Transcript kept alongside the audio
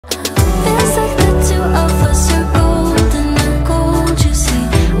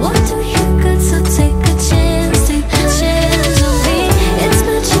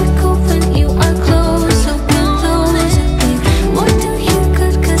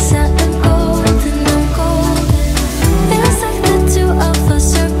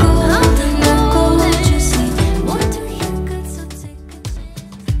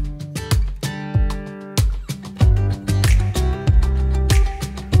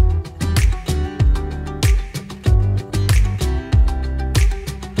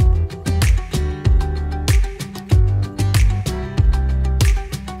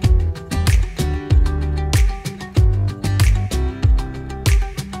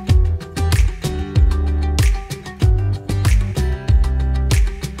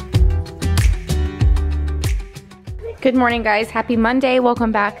Good morning, guys. Happy Monday.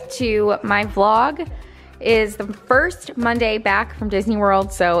 Welcome back to my vlog. It is the first Monday back from Disney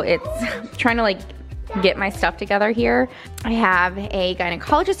World, so it's trying to like get my stuff together here. I have a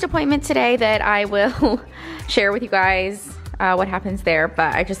gynecologist appointment today that I will share with you guys what happens there,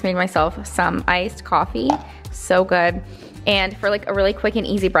 but I just made myself some iced coffee. So good. And for like a really quick and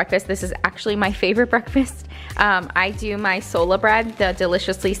easy breakfast, this is actually my favorite breakfast. I do my Sola bread, the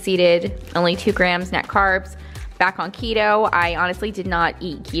deliciously seeded, only 2 grams net carbs. Back on keto. I honestly did not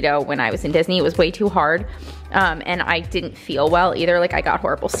eat keto when I was in Disney. It was way too hard. And I didn't feel well either. Like I got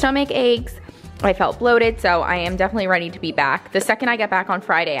horrible stomach aches. I felt bloated, so I am definitely ready to be back. The second I get back on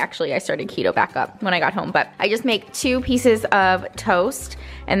Friday, actually, I started keto back up when I got home. But I just make 2 pieces of toast,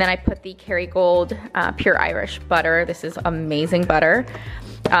 and then I put the Kerrygold Pure Irish butter. This is amazing butter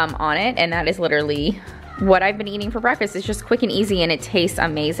on it, and that is literally what I've been eating for breakfast. It's just quick and easy, and it tastes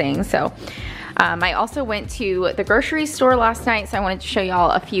amazing. So I also went to the grocery store last night, so I wanted to show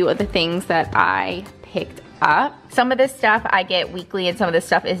y'all a few of the things that I picked up. Some of this stuff I get weekly and some of this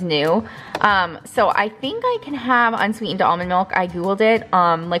stuff is new. So I think I can have unsweetened almond milk. I Googled it,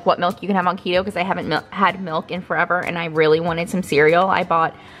 like what milk you can have on keto, because I haven't had milk in forever and I really wanted some cereal. I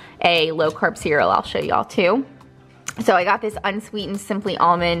bought a low carb cereal I'll show y'all too. So I got this unsweetened Simply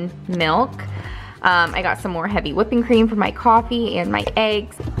Almond milk. I got some more heavy whipping cream for my coffee and my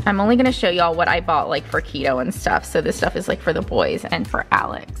eggs. I'm only gonna show y'all what I bought like for keto and stuff. So this stuff is like for the boys and for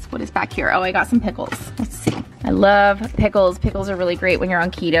Alex. What is back here? Oh, I got some pickles. Let's see. I love pickles. Pickles are really great when you're on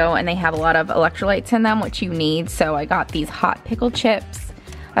keto and they have a lot of electrolytes in them, which you need. So I got these hot pickle chips.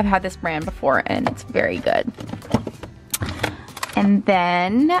 I've had this brand before and it's very good. And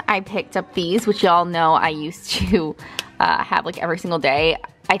then I picked up these, which y'all know I used to have like every single day.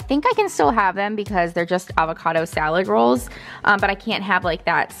 I think I can still have them because they're just avocado salad rolls, but I can't have like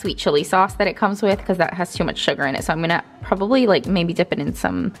that sweet chili sauce that it comes with because that has too much sugar in it. So I'm gonna probably like maybe dip it in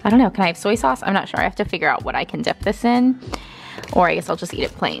some, I don't know, can I have soy sauce? I'm not sure. I have to figure out what I can dip this in, or I guess I'll just eat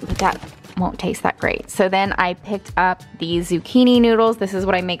it plain, but that won't taste that great. So then I picked up these zucchini noodles. This is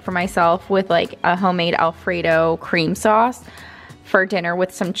what I make for myself with like a homemade Alfredo cream sauce for dinner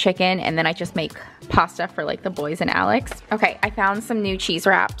with some chicken, and then I just make pasta for like the boys and Alex. Okay, I found some new cheese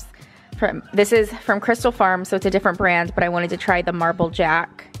wraps. This is from Crystal Farm, so it's a different brand, but I wanted to try the Marble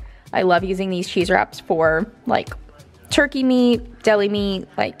Jack. I love using these cheese wraps for like turkey meat, deli meat,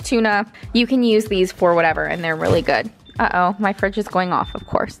 like tuna. You can use these for whatever, and they're really good. Uh-oh, my fridge is going off, of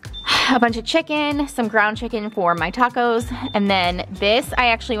course. A bunch of chicken, some ground chicken for my tacos, and then this, I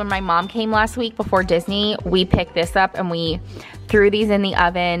actually, when my mom came last week before Disney, we picked this up and we threw these in the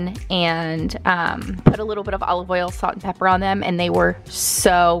oven and put a little bit of olive oil, salt, and pepper on them, and they were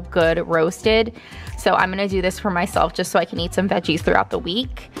so good roasted. So I'm gonna do this for myself just so I can eat some veggies throughout the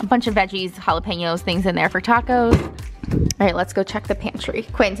week. A bunch of veggies, jalapenos, things in there for tacos. All right, let's go check the pantry.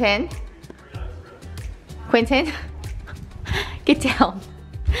 Quentin? Quentin? Get down.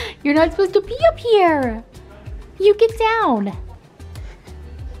 You're not supposed to be up here. You get down.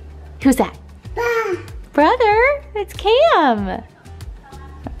 Who's that? Brother, it's Cam. Oh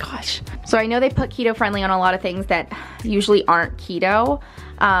my gosh. So I know they put keto friendly on a lot of things that usually aren't keto.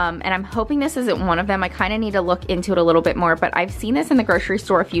 And I'm hoping this isn't one of them. I kind of need to look into it a little bit more, but I've seen this in the grocery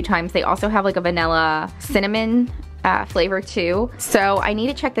store a few times. They also have like a vanilla cinnamon flavor too. So I need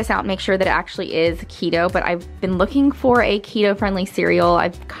to check this out and make sure that it actually is keto, but I've been looking for a keto friendly cereal.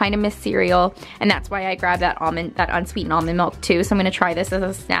 I've kind of missed cereal, and that's why I grabbed that unsweetened almond milk too. So I'm gonna try this as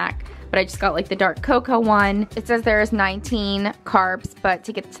a snack, but I just got like the dark cocoa one. It says there is 19 carbs, but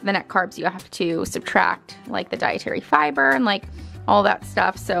to get to the net carbs, you have to subtract like the dietary fiber and like all that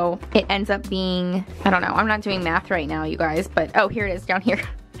stuff. So it ends up being, I don't know, I'm not doing math right now, you guys, but oh, here it is down here.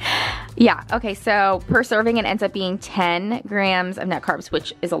 Yeah, okay, so per serving it ends up being 10 grams of net carbs,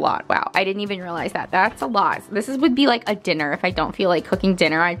 which is a lot. Wow, I didn't even realize that. That's a lot. This would be like a dinner. If I don't feel like cooking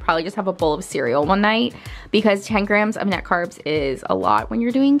dinner, I'd probably just have a bowl of cereal one night, because 10 grams of net carbs is a lot when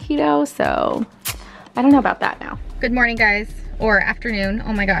you're doing keto, so I don't know about that now. Good morning, guys, or afternoon.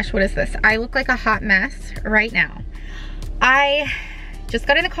 Oh my gosh, what is this? I look like a hot mess right now. I just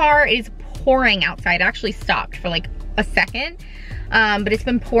got in the car. It is pouring outside. It actually stopped for like a second. But it's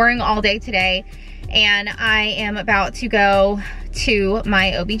been pouring all day today, and I am about to go to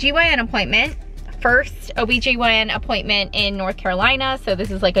my OBGYN appointment. First OBGYN appointment in North Carolina, so this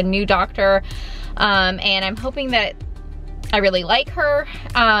is like a new doctor, and I'm hoping that I really like her.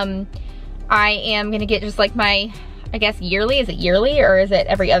 I am gonna get just like my, I guess yearly, is it yearly or is it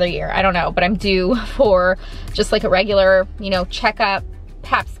every other year? I don't know, but I'm due for just like a regular, you know, checkup,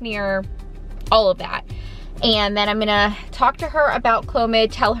 pap smear, all of that. And then I'm gonna talk to her about Clomid,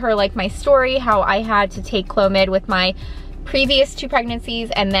 tell her like my story, how I had to take Clomid with my previous 2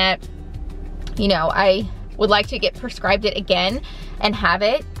 pregnancies, and that, you know, I would like to get prescribed it again and have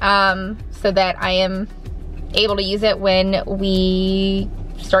it so that I am able to use it when we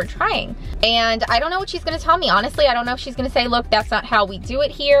start trying. And I don't know what she's gonna tell me, honestly. I don't know if she's gonna say, look, that's not how we do it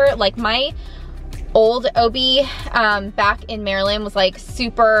here. Like my old OB back in Maryland was like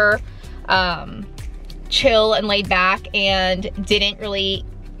super chill and laid back and didn't really,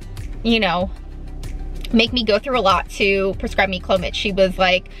 you know, make me go through a lot to prescribe me Clomid. She was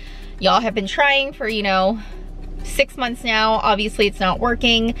like, y'all have been trying for, you know, 6 months now. Obviously it's not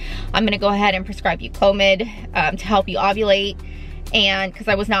working. I'm gonna go ahead and prescribe you Clomid to help you ovulate. And because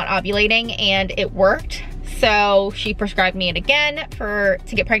I was not ovulating, and it worked. So she prescribed me it again to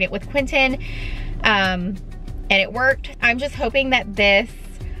get pregnant with Quentin. And it worked. I'm just hoping that this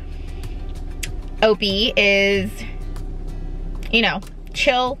OB is, you know,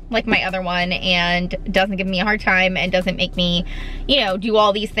 chill like my other one and doesn't give me a hard time and doesn't make me, you know, do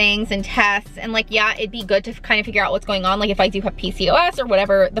all these things and tests. And like, yeah, it'd be good to kind of figure out what's going on, like if I do have PCOS or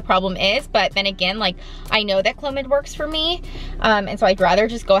whatever the problem is. But then again, like I know that Clomid works for me. And so I'd rather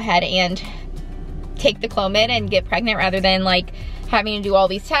just go ahead and take the Clomid and get pregnant rather than like having to do all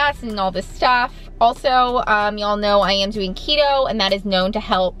these tests and all this stuff. Also, y'all know I am doing keto, and that is known to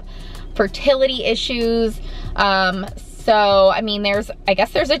help fertility issues. So, I mean, I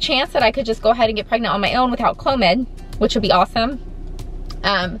guess there's a chance that I could just go ahead and get pregnant on my own without Clomid, which would be awesome.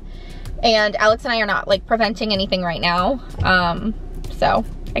 And Alex and I are not like preventing anything right now. So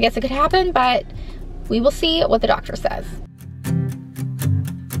I guess it could happen, but we will see what the doctor says.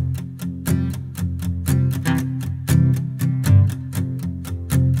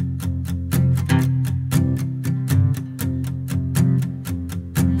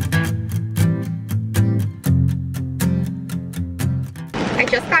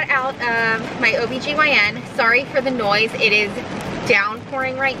 Just got out of my OBGYN. Sorry for the noise. It is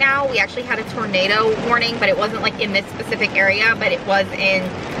downpouring right now. We actually had a tornado warning, but it wasn't like in this specific area, but it was in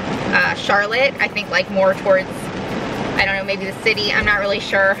Charlotte. I think like more towards, I don't know, maybe the city. I'm not really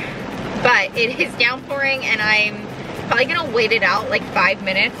sure. But it is downpouring, and I'm probably gonna wait it out like 5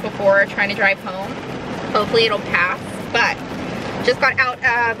 minutes before trying to drive home. Hopefully it'll pass. But just got out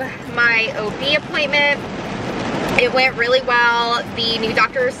of my OB appointment. It went really well. The new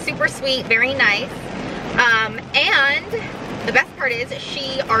doctor is super sweet, very nice. And the best part is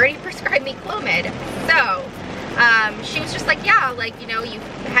she already prescribed me Clomid. So she was just like, yeah, like, you know, you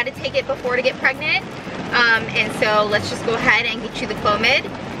had to take it before to get pregnant. And so let's just go ahead and get you the Clomid.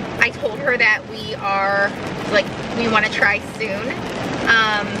 I told her that we want to try soon.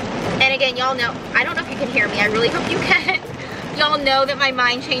 And again, y'all know, I don't know if you can hear me. I really hope you can. Y'all know that my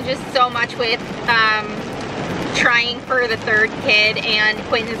mind changes so much with trying for the 3rd kid, and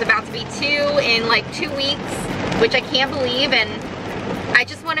Quentin is about to be 2 in like 2 weeks, which I can't believe. And I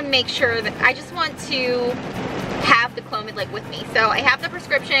just want to make sure that I just want to have the Clomid like with me. So I have the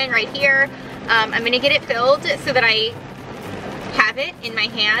prescription right here. I'm gonna get it filled so that I have it in my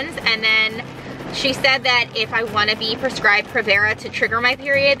hands. And then she said that if I want to be prescribed Provera to trigger my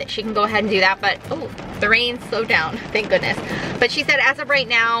period, that she can go ahead and do that. But oh, the rain slowed down, thank goodness. But she said as of right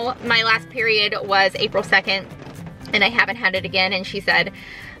now, my last period was April 2nd, and I haven't had it again. And she said,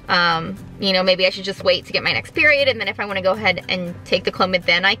 you know, maybe I should just wait to get my next period, and then if I want to go ahead and take the Clomid,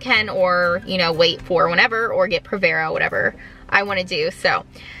 then I can, or, you know, wait for whenever, or get Provera, whatever I want to do. So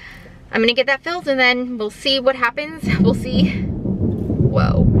I'm gonna get that filled, and then we'll see what happens. We'll see.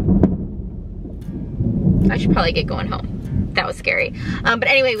 Whoa. I should probably get going home. That was scary. But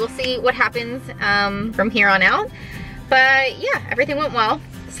anyway, we'll see what happens from here on out. But yeah, everything went well.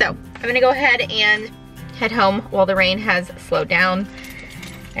 So I'm gonna go ahead and head home while the rain has slowed down,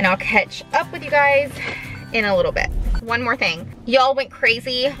 and I'll catch up with you guys in a little bit. One more thing. Y'all went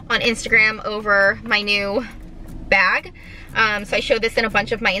crazy on Instagram over my new bag. So I showed this in a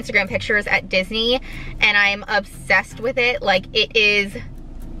bunch of my Instagram pictures at Disney, and I'm obsessed with it. Like, it is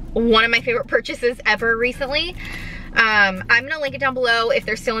one of my favorite purchases ever recently. I'm gonna link it down below if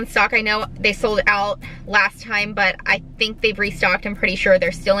they're still in stock. I know they sold out last time, but I think they've restocked. I'm pretty sure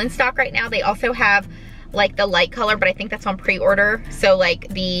they're still in stock right now. They also have like the light color, but I think that's on pre-order. So like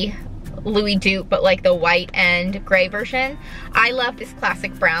the Louis dupe, but like the white and gray version. I love this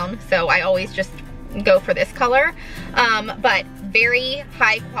classic brown, so I always just go for this color. But very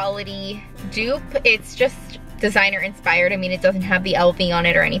high quality dupe. It's just designer inspired. I mean, it doesn't have the LV on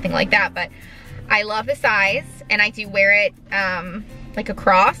it or anything like that, but I love the size, and I do wear it like a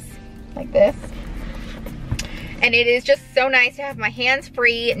cross, like this. And it is just so nice to have my hands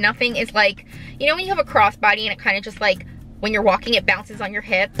free. Nothing is like, you know when you have a crossbody and it kind of just like, when you're walking it bounces on your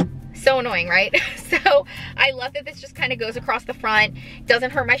hip? So annoying, right? So I love that this just kind of goes across the front.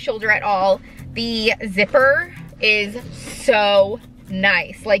 Doesn't hurt my shoulder at all. The zipper is so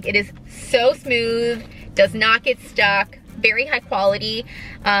nice. Like, it is so smooth, does not get stuck, very high quality,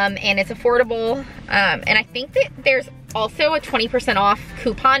 and it's affordable. And I think that there's also a 20% off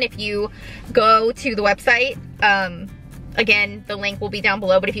coupon if you go to the website. Again, the link will be down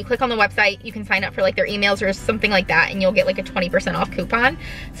below, but if you click on the website, you can sign up for like their emails or something like that, and you'll get like a 20% off coupon.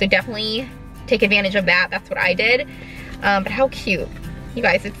 So definitely take advantage of that. That's what I did. But how cute. You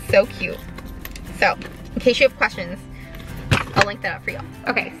guys, it's so cute. So, in case you have questions, I'll link that up for y'all.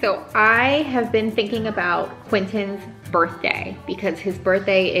 Okay, so I have been thinking about Quentin's birthday because his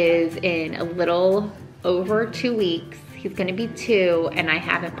birthday is in a little over 2 weeks. He's gonna be 2 and I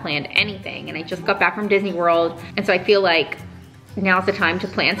haven't planned anything, and I just got back from Disney World, and so I feel like now's the time to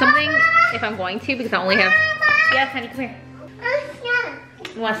plan something if I'm going to, because I only have, yes honey, come here.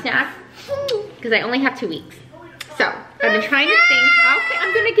 You want snacks? Because I only have 2 weeks. So I've been trying to think, okay,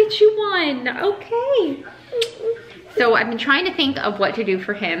 I'm gonna get you one, okay. So I've been trying to think of what to do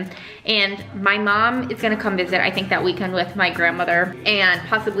for him, and my mom is gonna come visit, I think that weekend with my grandmother and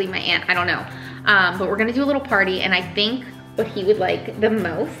possibly my aunt, I don't know. But we're gonna do a little party, and I think what he would like the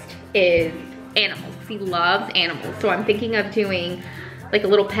most is animals. He loves animals. So I'm thinking of doing like a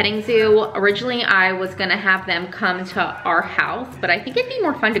little petting zoo. Originally I was gonna have them come to our house, but I think it'd be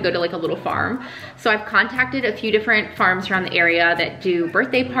more fun to go to like a little farm. So I've contacted a few different farms around the area that do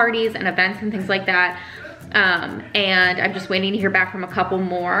birthday parties and events and things like that. And I'm just waiting to hear back from a couple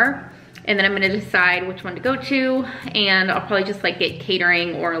more. And then I'm gonna decide which one to go to, and I'll probably just like get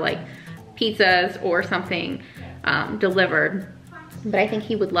catering or like pizzas or something delivered. But I think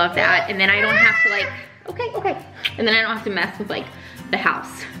he would love that. And then I don't have to like, okay. And then I don't have to mess with like the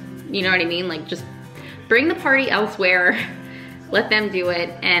house. You know what I mean? Like, just bring the party elsewhere, let them do it,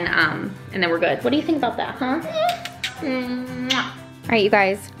 and then we're good. What do you think about that, huh? All right, you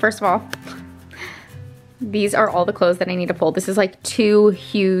guys, first of all, these are all the clothes that I need to fold. This is like 2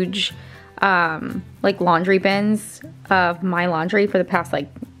 huge like laundry bins of my laundry for the past like,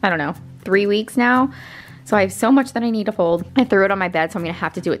 I don't know, 3 weeks now. So I have so much that I need to fold. I threw it on my bed, so I'm gonna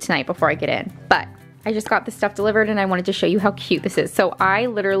have to do it tonight before I get in. But I just got this stuff delivered and I wanted to show you how cute this is. So I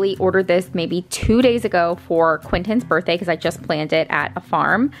literally ordered this maybe 2 days ago for Quentin's birthday because I just planned it at a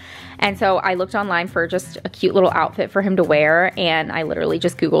farm. And so I looked online for just a cute little outfit for him to wear, and I literally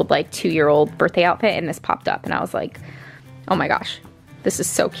just Googled like 2-year-old birthday outfit, and this popped up, and I was like, oh my gosh, this is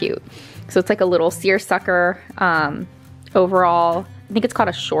so cute. So it's like a little seersucker overall. I think it's called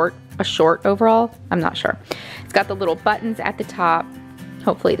a short overall. I'm not sure. It's got the little buttons at the top.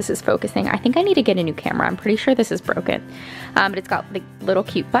 Hopefully this is focusing. I think I need to get a new camera. I'm pretty sure this is broken. But it's got the little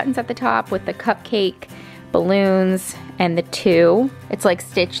cute buttons at the top with the cupcake, balloons, and the 2. It's like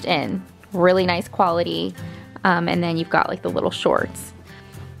stitched in. Really nice quality. And then you've got like the little shorts.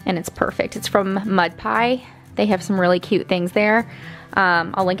 And it's perfect. It's from Mud Pie. They have some really cute things there.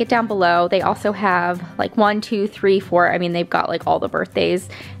 I'll link it down below. They also have like 1, 2, 3, 4. I mean, they've got like all the birthdays,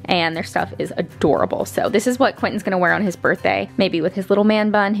 and their stuff is adorable. So this is what Quentin's gonna wear on his birthday, maybe with his little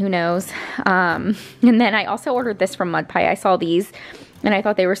man bun, who knows. And then I also ordered this from Mud Pie. I saw these and I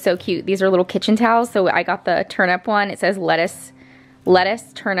thought they were so cute. These are little kitchen towels. So I got the turnip one. It says lettuce,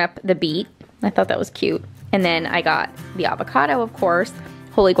 turnip, the beet. I thought that was cute. And then I got the avocado, of course,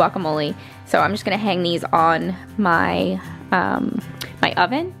 holy guacamole. So I'm just gonna hang these on my my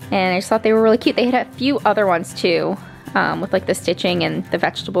oven, and I just thought they were really cute. They had a few other ones too, with like the stitching and the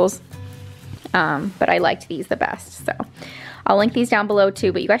vegetables, but I liked these the best. So I'll link these down below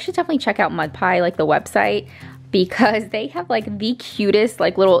too, but you guys should definitely check out Mud Pie, like the website, because they have like the cutest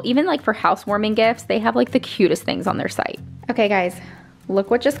like little, even like for housewarming gifts, they have like the cutest things on their site. Okay guys,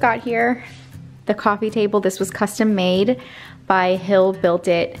 look what just got here. The coffee table. This was custom made by Hill Built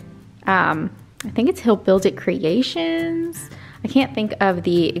It. I think it's Hill Built It Creations. I can't think of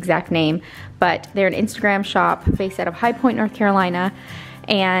the exact name, but they're an Instagram shop based out of High Point, North Carolina.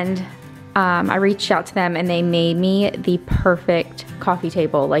 And I reached out to them and they made me the perfect coffee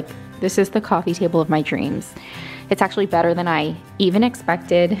table. Like, this is the coffee table of my dreams. It's actually better than I even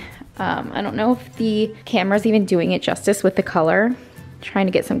expected. I don't know if the camera's even doing it justice with the color. I'm trying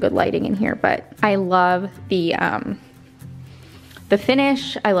to get some good lighting in here, but I love the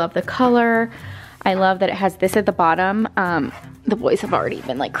finish. I love the color. I love that it has this at the bottom. The boys have already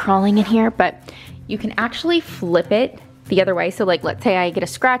been like crawling in here, but you can actually flip it the other way. So like, let's say I get a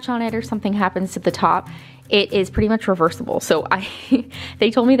scratch on it or something happens to the top. it is pretty much reversible. So they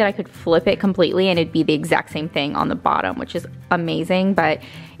told me that I could flip it completely and it'd be the exact same thing on the bottom, which is amazing, but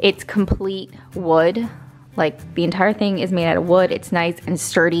it's complete wood. Like the entire thing is made out of wood. It's nice and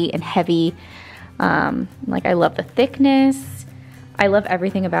sturdy and heavy. Like I love the thickness. I love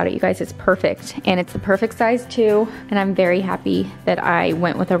everything about it, you guys. It's perfect, and it's the perfect size too. And I'm very happy that I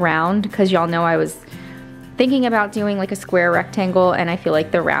went with a round, because y'all know I was thinking about doing like a square rectangle, and I feel like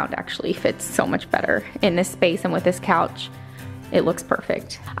the round actually fits so much better in this space, and with this couch, it looks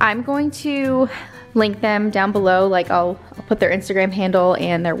perfect. I'm going to link them down below. Like I'll put their Instagram handle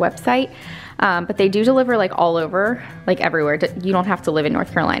and their website. But they do deliver like all over, like everywhere. You don't have to live in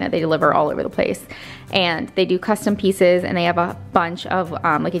North Carolina. They deliver all over the place. And they do custom pieces, and they have a bunch of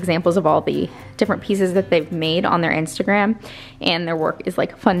like examples of all the different pieces that they've made on their Instagram. And their work is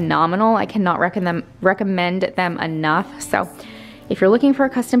like phenomenal. I cannot recommend them enough. So if you're looking for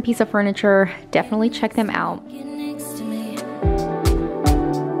a custom piece of furniture, definitely check them out.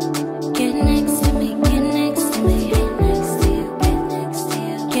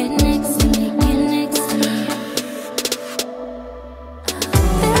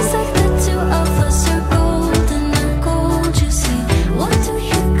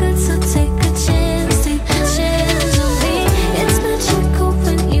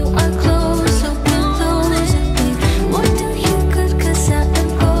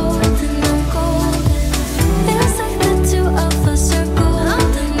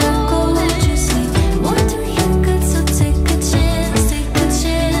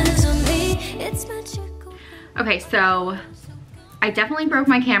 Okay, so I definitely broke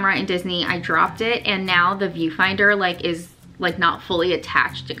my camera in Disney. I dropped it, and now the viewfinder like is like not fully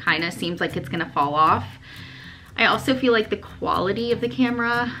attached. It kind of seems like it's gonna fall off. I also feel like the quality of the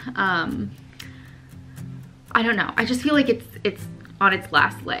camera, I don't know. I just feel like it's on its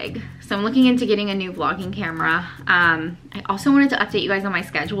last leg. So I'm looking into getting a new vlogging camera. I also wanted to update you guys on my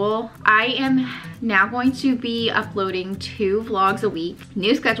schedule. I am now going to be uploading 2 vlogs a week.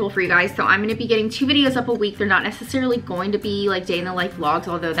 New schedule for you guys. So I'm gonna be getting 2 videos up a week. They're not necessarily going to be like day in the life vlogs,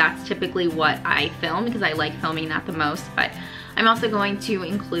 although that's typically what I film because I like filming that the most. But I'm also going to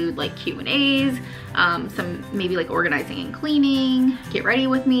include like Q&As, some maybe like organizing and cleaning, get ready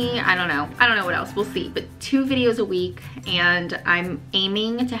with me. I don't know what else, we'll see. But 2 videos a week, and I'm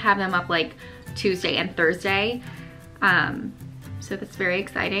aiming to have them up like Tuesday and Thursday. So that's very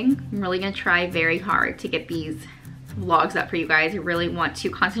exciting. I'm really gonna try very hard to get these vlogs up for you guys. I really want to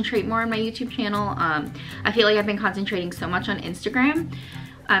concentrate more on my YouTube channel. I feel like I've been concentrating so much on Instagram.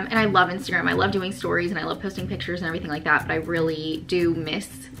 And I love Instagram. I love doing stories and I love posting pictures and everything like that, but I really do miss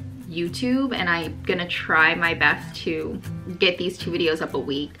YouTube, and I'm gonna try my best to get these 2 videos up a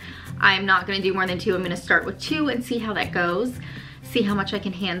week. I'm not gonna do more than 2. I'm gonna start with 2 and see how that goes, see how much I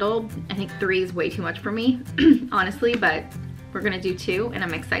can handle. I think 3 is way too much for me, honestly, but we're gonna do 2 and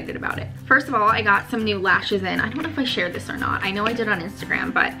I'm excited about it. First of all, I got some new lashes in. I don't know if I shared this or not. I know I did on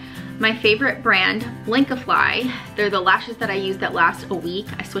Instagram, but my favorite brand, Blinkifly, they're the lashes that I use that last a week.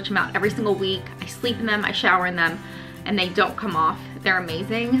 I switch them out every single week. I sleep in them, I shower in them, and they don't come off. They're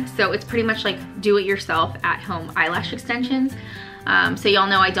amazing. So it's pretty much like do-it-yourself at-home eyelash extensions. So y'all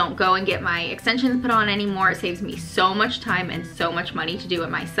know I don't go and get my extensions put on anymore. It saves me so much time and so much money to do it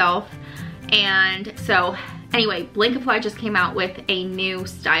myself. And so anyway, Blinkifly just came out with a new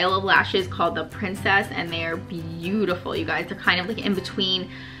style of lashes called the Princess, and they're beautiful, you guys. They're kind of like in between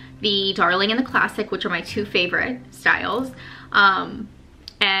the Darling and the Classic, which are my 2 favorite styles. And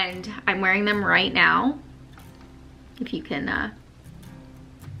I'm wearing them right now, if you can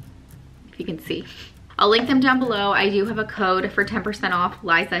see. I'll link them down below. I do have a code for 10% off,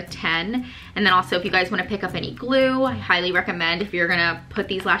 Liza10. And then also if you guys want to pick up any glue, I highly recommend, if you're gonna put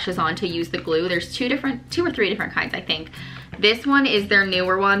these lashes on, to use the glue. There's 2 or 3 different kinds, I think. This one is their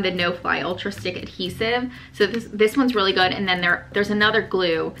newer one, the No Fly Ultra Stick Adhesive. So this one's really good. And then there's another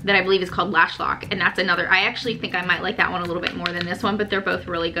glue that I believe is called Lash Lock, and that's another. I actually think I might like that one a little bit more than this one, but they're both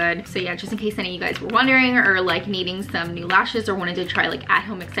really good. So yeah, just in case any of you guys were wondering, or like needing some new lashes or wanted to try like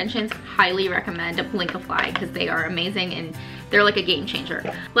at-home extensions, highly recommend Blinkifly, because they are amazing and they're like a game changer.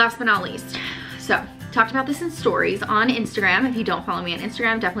 Last but not least, so talked about this in stories on Instagram. If you don't follow me on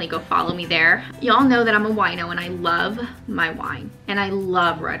Instagram, definitely go follow me there. Y'all know that I'm a wino and I love my wine, and I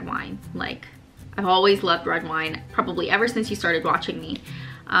love red wine. Like, I've always loved red wine, probably ever since you started watching me.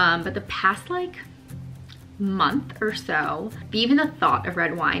 But the past like month or so, even the thought of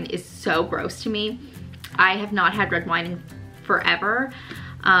red wine is so gross to me. I have not had red wine in forever,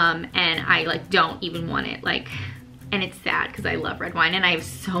 and I like don't even want it. Like, and it's sad because I love red wine and I have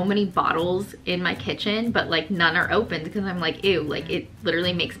so many bottles in my kitchen, but like none are opened because I'm like, ew, like it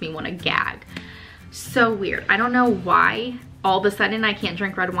literally makes me want to gag. So weird. I don't know why all of a sudden I can't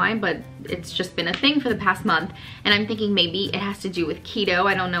drink red wine, but it's just been a thing for the past month. And I'm thinking maybe it has to do with keto.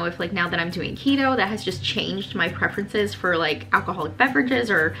 I don't know if like now that I'm doing keto, that has just changed my preferences for like alcoholic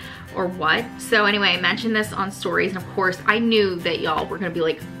beverages or what. So anyway, I mentioned this on stories, and of course I knew that y'all were gonna be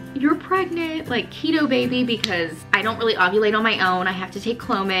like, you're pregnant, like keto baby, because I don't really ovulate on my own. I have to take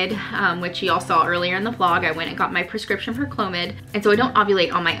Clomid, which y'all saw earlier in the vlog. I went and got my prescription for Clomid. And so I don't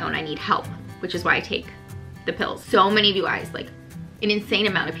ovulate on my own, I need help, which is why I take the pills. So many of you guys, like an insane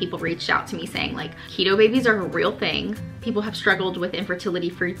amount of people reached out to me saying like, keto babies are a real thing. People have struggled with infertility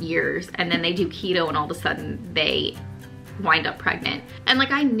for years, and then they do keto and all of a sudden they wind up pregnant. And like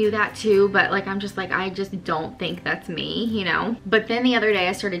I knew that too, but like I'm just like, I just don't think that's me, you know? But then the other day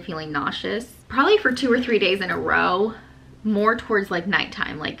I started feeling nauseous, probably for 2 or 3 days in a row, more towards like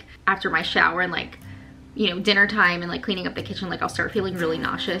nighttime, like after my shower and like, you know, dinner time and like cleaning up the kitchen, like I'll start feeling really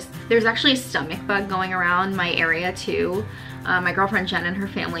nauseous. There's actually a stomach bug going around my area too. My girlfriend Jen and her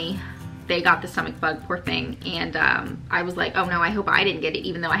family, they got the stomach bug, poor thing. And I was like, oh no, I hope I didn't get it,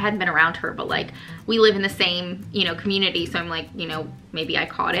 even though I hadn't been around her, but like we live in the same, you know, community. So I'm like, you know, maybe I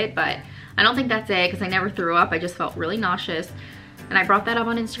caught it, but I don't think that's it, because I never threw up. I just felt really nauseous. And I brought that up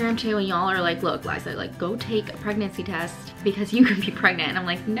on Instagram too, and y'all are like, look, Liza, like go take a pregnancy test because you could be pregnant. And I'm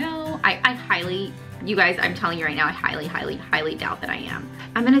like, no, I highly, you guys, I'm telling you right now, I highly, highly, highly doubt that I am.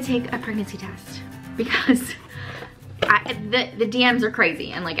 I'm gonna take a pregnancy test because the DMs are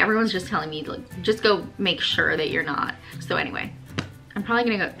crazy, and like everyone's just telling me to like, just go make sure that you're not. So anyway, I'm probably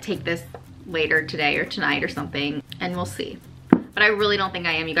gonna go take this later today or tonight or something, and we'll see. But I really don't think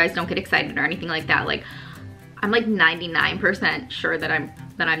I am. You guys don't get excited or anything like that. Like I'm like 99% sure that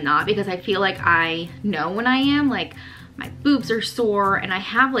I'm not, because I feel like I know when I am. Like my boobs are sore, and I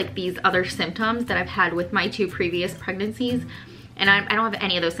have like these other symptoms that I've had with my 2 previous pregnancies, and I don't have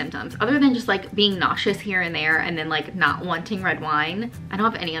any of those symptoms other than just like being nauseous here and there, and then like not wanting red wine. I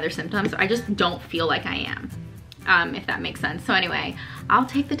don't have any other symptoms. I just don't feel like I am, if that makes sense. So anyway, I'll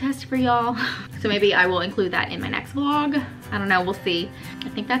take the test for y'all. So maybe I will include that in my next vlog. I don't know, we'll see. I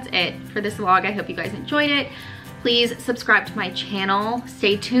think that's it for this vlog. I hope you guys enjoyed it. Please subscribe to my channel.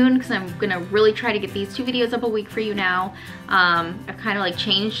 Stay tuned, because I'm gonna really try to get these 2 videos up a week for you now. I've kind of like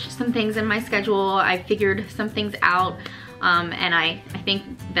changed some things in my schedule. I figured some things out, and I think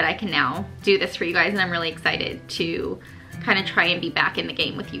that I can now do this for you guys, and I'm really excited to kind of try and be back in the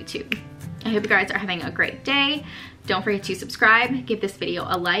game with YouTube. I hope you guys are having a great day. Don't forget to subscribe, give this video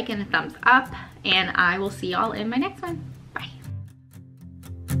a like and a thumbs up, and I will see y'all in my next one.